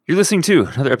You're listening to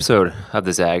another episode of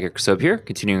the Zag Sub here,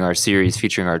 continuing our series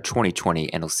featuring our 2020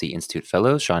 NLC Institute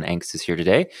Fellow. Sean Angst is here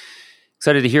today.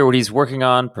 Excited to hear what he's working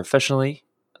on professionally.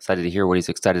 Excited to hear what he's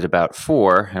excited about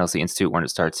for NLC Institute when it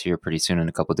starts here pretty soon in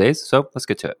a couple of days. So let's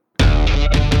get to it.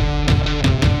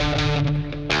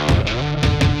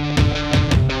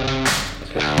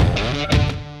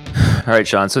 All right,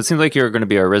 Sean. So it seems like you're going to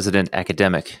be our resident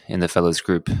academic in the Fellows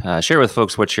group. Share with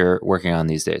folks what you're working on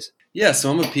these days. Yeah,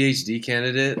 so I'm a PhD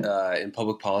candidate in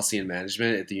public policy and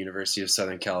management at the University of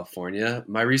Southern California.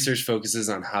 My research focuses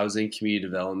on housing, community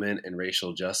development, and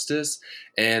racial justice.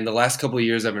 And the last couple of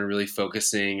years, I've been really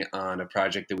focusing on a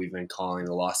project that we've been calling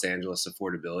the Los Angeles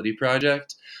Affordability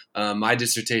Project. My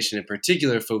dissertation in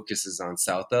particular focuses on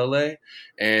South LA,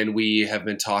 and we have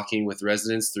been talking with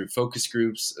residents through focus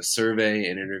groups, a survey,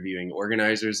 and interviewing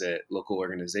organizers at local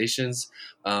organizations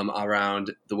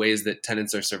around the ways that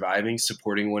tenants are surviving,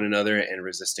 supporting one another, and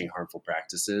resisting harmful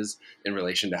practices in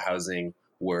relation to housing,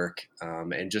 work,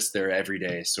 and just their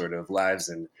everyday sort of lives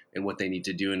and what they need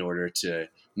to do in order to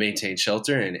maintain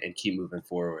shelter and keep moving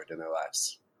forward in their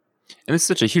lives. And this is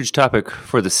such a huge topic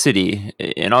for the city.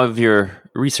 In all of your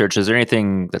research, is there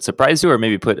anything that surprised you, or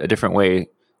maybe put a different way,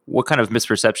 what kind of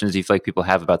misperceptions do you feel like people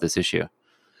have about this issue?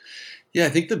 Yeah, I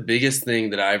think the biggest thing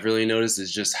that I've really noticed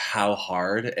is just how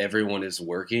hard everyone is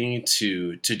working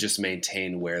to just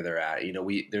maintain where they're at. You know,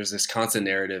 there's this constant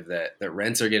narrative that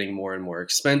rents are getting more and more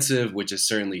expensive, which is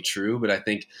certainly true. But I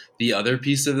think the other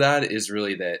piece of that is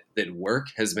really that work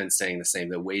has been staying the same,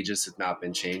 that wages have not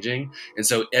been changing. And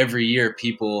so every year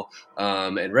people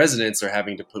and residents are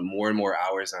having to put more and more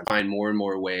hours on, find more and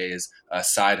more ways,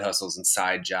 side hustles and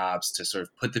side jobs to sort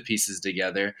of put the pieces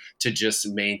together to just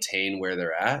maintain where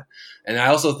they're at. And I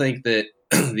also think that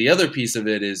the other piece of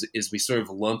it is we sort of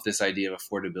lump this idea of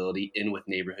affordability in with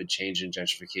neighborhood change and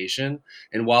gentrification.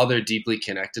 And while they're deeply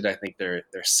connected, I think they're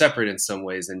separate in some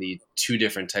ways and need two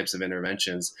different types of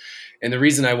interventions. And the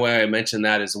reason why I mention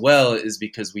that as well is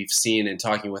because we've seen in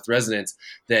talking with residents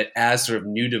that as sort of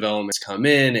new developments come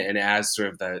in and as sort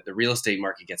of the real estate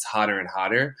market gets hotter and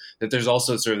hotter, that there's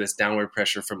also sort of this downward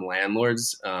pressure from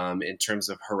landlords in terms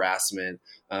of harassment,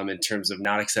 in terms of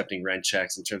not accepting rent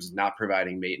checks, in terms of not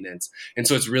providing maintenance. And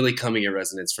so it's really coming at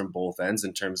residents from both ends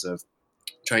in terms of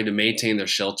trying to maintain their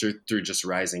shelter through just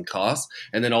rising costs,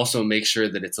 and then also make sure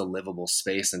that it's a livable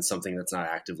space and something that's not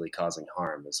actively causing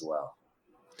harm as well.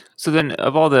 So then,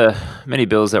 of all the many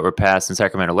bills that were passed in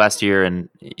Sacramento last year, and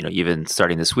even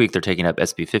starting this week, they're taking up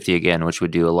SB 50 again, which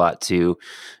would do a lot to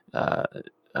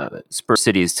spur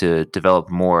cities to develop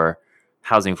more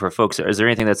housing for folks. Is there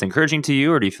anything that's encouraging to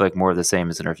you, or do you feel like more of the same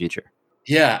is in our future?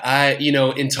 Yeah,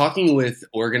 in talking with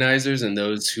organizers and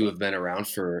those who have been around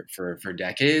for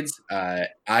decades, I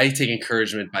take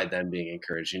encouragement by them being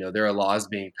encouraged. There are laws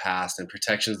being passed and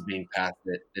protections being passed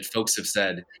that folks have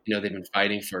said, they've been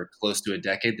fighting for close to a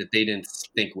decade that they didn't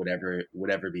think would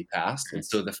ever be passed. And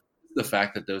so the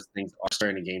fact that those things are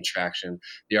starting to gain traction,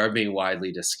 they are being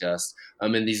widely discussed,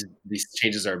 and these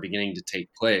changes are beginning to take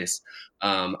place,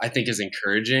 I think is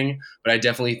encouraging. But I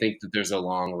definitely think that there's a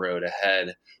long road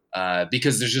ahead.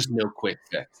 Because there's just no quick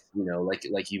fix,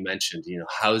 like you mentioned,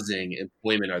 housing,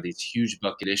 employment are these huge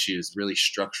bucket issues, really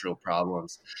structural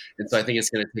problems. And so I think it's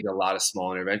going to take a lot of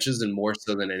small interventions, and more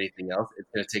so than anything else, it's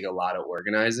going to take a lot of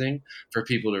organizing for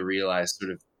people to realize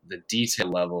sort of the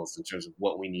detail levels in terms of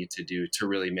what we need to do to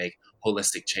really make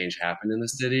holistic change happen in the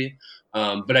city.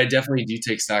 But I definitely do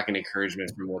take stock and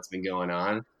encouragement from what's been going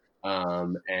on.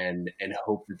 And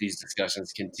hope that these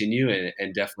discussions continue,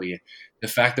 and definitely the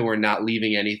fact that we're not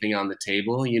leaving anything on the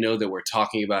table, that we're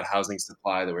talking about housing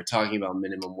supply, that we're talking about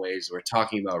minimum wage, that we're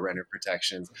talking about renter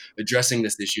protections, addressing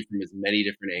this issue from as many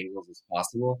different angles as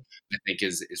possible, I think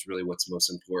is really what's most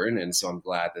important. And so I'm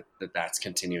glad that that's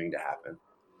continuing to happen.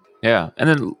 Yeah. And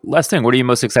then last thing, what are you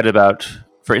most excited about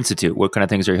for Institute? What kind of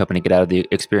things are you hoping to get out of the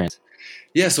experience?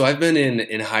 Yeah, so I've been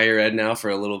in higher ed now for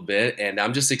a little bit, and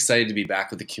I'm just excited to be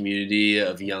back with the community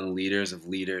of young leaders, of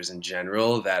leaders in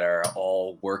general, that are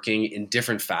all working in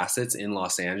different facets in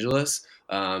Los Angeles,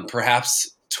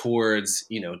 perhaps towards,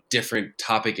 different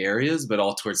topic areas, but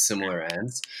all towards similar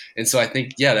ends. And so I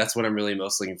think, that's what I'm really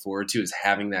most looking forward to, is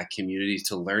having that community,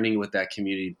 to learning with that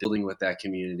community, building with that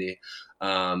community,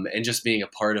 and just being a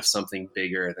part of something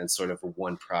bigger than sort of a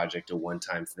one project, a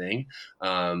one-time thing,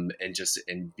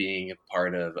 and being a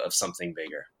part of something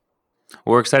bigger.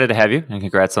 Well, we're excited to have you, and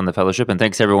congrats on the fellowship. And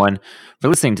thanks, everyone, for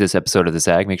listening to this episode of the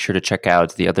Zag. Make sure to check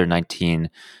out the other 19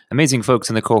 amazing folks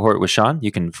in the cohort with Sean. You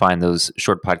can find those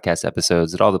short podcast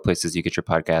episodes at all the places you get your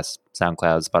podcasts: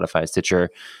 SoundCloud, Spotify, Stitcher,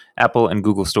 Apple, and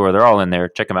Google Store. They're all in there.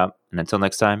 Check them out. And until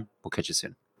next time, we'll catch you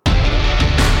soon.